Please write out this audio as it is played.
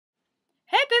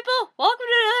people! Welcome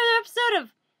to another episode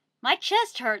of My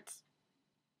Chest Hurts.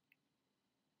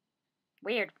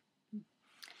 Weird.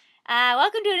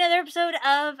 Welcome to another episode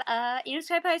of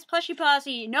inuskypies plushy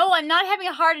possie. No, I'm not having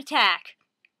a heart attack.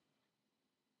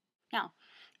 No,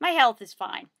 my health is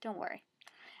fine. Don't worry.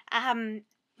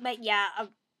 But yeah,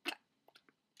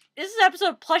 this is an episode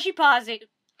of plushy possie.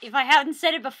 If I haven't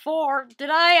said it before, did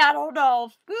I? I don't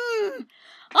know.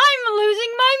 I'm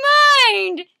losing my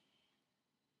mind!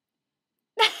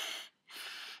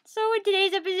 So in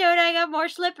today's episode, I got more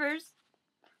slippers.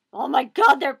 Oh my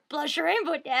god, they're blush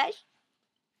Rainbow Dash.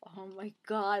 Oh my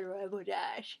god, Rainbow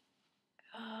Dash.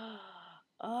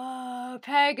 Oh,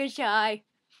 Pegasi.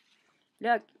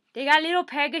 Look, they got little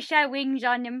Pegasi wings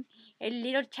on them and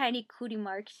little tiny cootie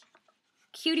marks.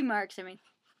 Cutie marks, I mean.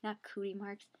 Not cootie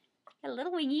marks. Got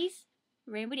little wingies.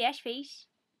 Rainbow Dash face.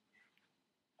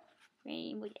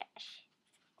 Rainbow Dash.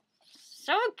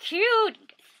 So cute.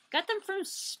 Got them from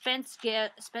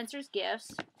Spencer's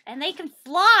Gifts. And they can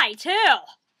fly, too.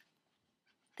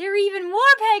 They're even more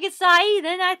Pegasi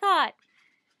than I thought.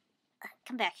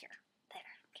 Come back here. There.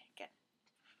 Okay, good.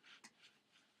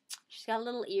 She's got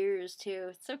little ears,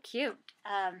 too. It's so cute.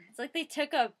 It's like they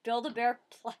took a Build-A-Bear,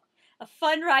 a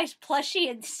Funrise plushie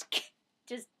and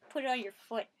just put it on your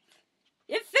foot.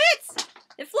 It fits!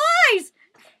 It flies!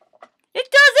 It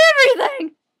does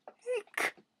everything!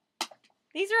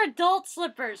 These are adult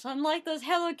slippers. Unlike those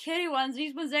Hello Kitty ones,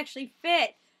 these ones actually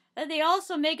fit. And they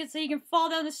also make it so you can fall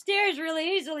down the stairs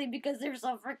really easily because they're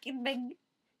so freaking big.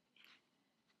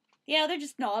 Yeah, they're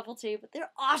just novelty, but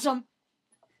they're awesome.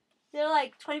 They're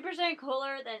like 20%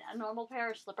 cooler than a normal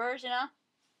pair of slippers, you know?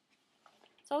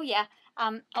 So yeah.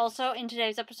 Also in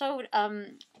today's episode,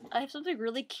 I have something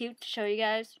really cute to show you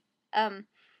guys.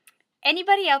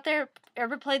 Anybody out there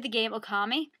ever played the game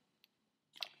Okami?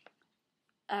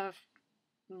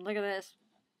 Look at this.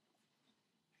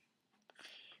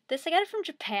 This, I got it from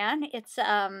Japan. It's,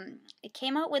 it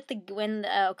came out with when the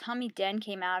Okami Den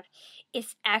came out.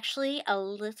 It's actually a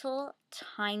little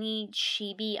tiny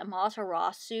chibi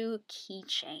Amaterasu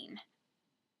keychain.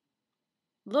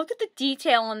 Look at the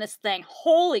detail on this thing.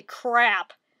 Holy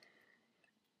crap.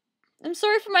 I'm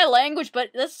sorry for my language,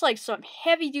 but that's like some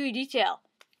heavy-duty detail.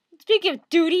 Speaking of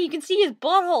duty, you can see his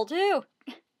butthole, too.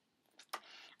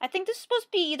 I think this is supposed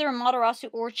to be either Amaterasu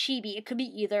or Chibi. It could be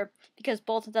either, because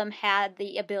both of them had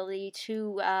the ability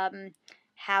to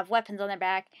have weapons on their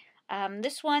back.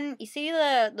 This one, you see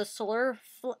the solar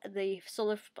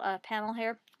panel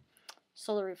here?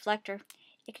 Solar reflector.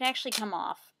 It can actually come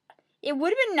off. It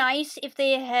would have been nice if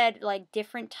they had, like,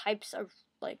 different types of,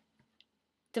 like,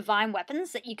 divine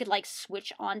weapons that you could, like,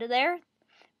 switch onto there.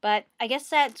 But I guess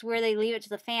that's where they leave it to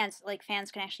the fans. Like,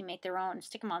 fans can actually make their own and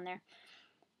stick them on there.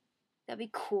 That'd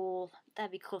be cool.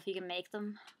 That'd be cool if you can make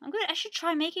them. I should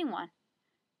try making one.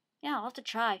 Yeah, I'll have to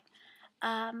try.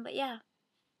 But yeah.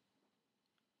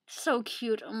 So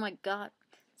cute. Oh my god.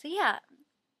 So yeah.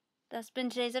 That's been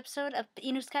today's episode of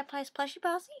inuskypies plushy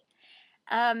possie.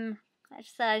 I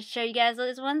just thought I'd show you guys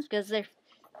those ones because they're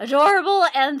adorable.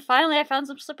 And finally I found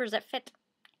some slippers that fit.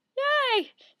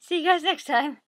 Yay! See you guys next time.